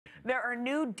there are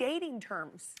new dating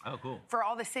terms. Oh, cool. For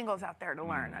all the singles out there to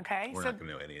learn, okay? We're not going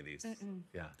to know any of these.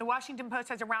 Yeah. The Washington Post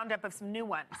has a roundup of some new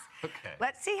ones. Okay.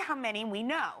 Let's see how many we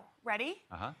know. Ready?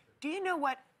 Uh-huh. Do you know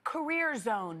what career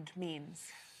zoned means?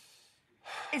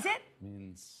 Is it?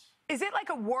 Means... Is it like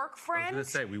a work friend? I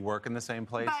was going to say, we work in the same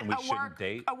place but and we shouldn't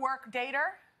date? A work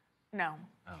dater? No.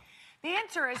 Oh. The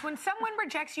answer is when someone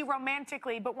rejects you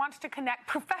romantically but wants to connect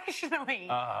professionally.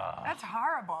 That's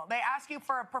horrible. They ask you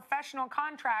for a professional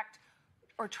contract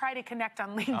or try to connect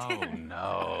on LinkedIn.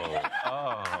 Oh,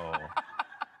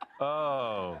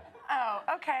 no. Oh,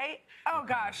 okay. Oh,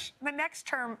 gosh. The next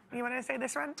term, you want to say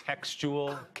this one?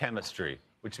 Textual chemistry,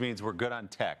 which means we're good on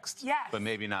text. Yes. But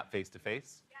maybe not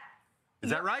face-to-face? Yes. Is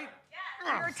that right?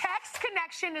 Yes. Your text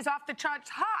connection is off the charts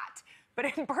hot, but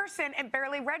in person, it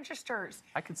barely registers.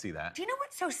 I can see that. Do you know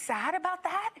what's so sad about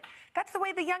that? That's the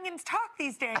way the youngins talk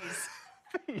these days.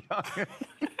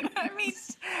 I mean,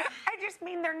 I just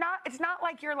mean they're not, it's not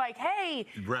like you're like, hey,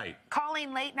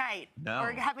 calling late night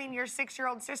or having your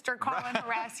 6-year-old sister call and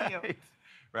harass you.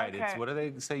 Right. Okay. It's, what do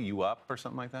they say, you up or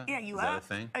something like that? Yeah, you up. Is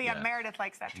that a thing? Oh, yeah, Meredith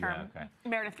likes that term. Yeah, okay.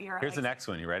 Meredith Vieira. Here's the next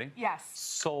one. You ready? Yes.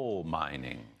 Soul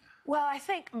mining. Well, I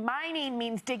think mining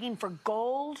means digging for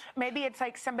gold. Maybe it's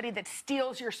like somebody that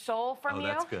steals your soul from you.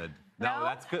 Oh, that's good. No,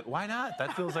 that's good. Why not?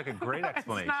 That feels like a great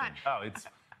explanation. It's not. Oh, it's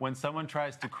when someone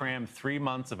tries to cram 3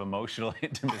 months of emotional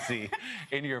intimacy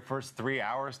into your first 3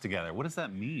 hours together. What does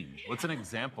that mean? What's an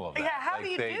example of that? Yeah, how do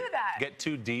you do that? Get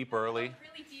too deep early? They go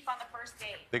really deep on the first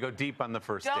date. They go deep on the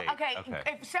first date. Okay,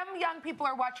 if some young people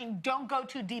are watching, don't go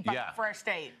too deep on the first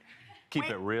date. Keep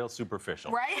it real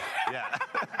superficial. Right? Yeah.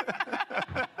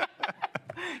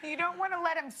 You don't want to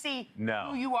let them see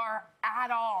who you are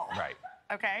at all. Right.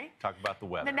 Okay? Talk about the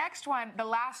weather. The next one, the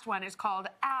last one, is called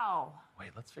owl. Wait,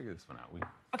 let's figure this one out.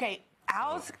 Okay,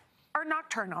 owls are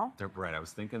nocturnal. They're right. I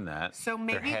was thinking that. So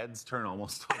maybe their heads turn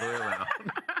almost all the way around.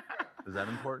 Is that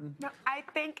important? No, I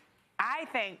think,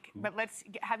 but let's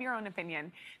have your own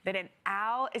opinion, that an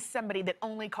owl is somebody that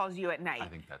only calls you at night. I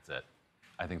think that's it.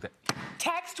 I think that...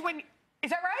 Text when... Is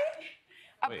that right?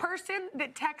 A person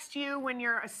that texts you when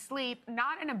you're asleep,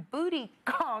 not in a booty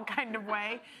call kind of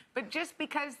way, but just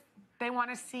because they want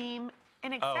to seem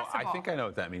inaccessible. Oh, I think I know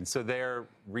what that means. So they're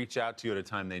reach out to you at a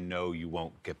time they know you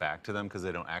won't get back to them because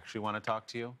they don't actually want to talk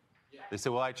to you? Yeah. They say,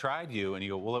 well, I tried you, and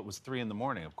you go, well, it was 3 in the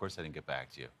morning. Of course I didn't get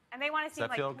back to you. And they want to seem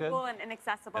like cool and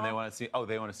inaccessible. And they want to see,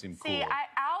 they want to seem cool. See,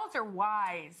 owls are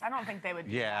wise. I don't think they would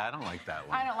do that. I don't like that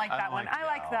one. I don't like that one. I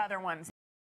like the other ones.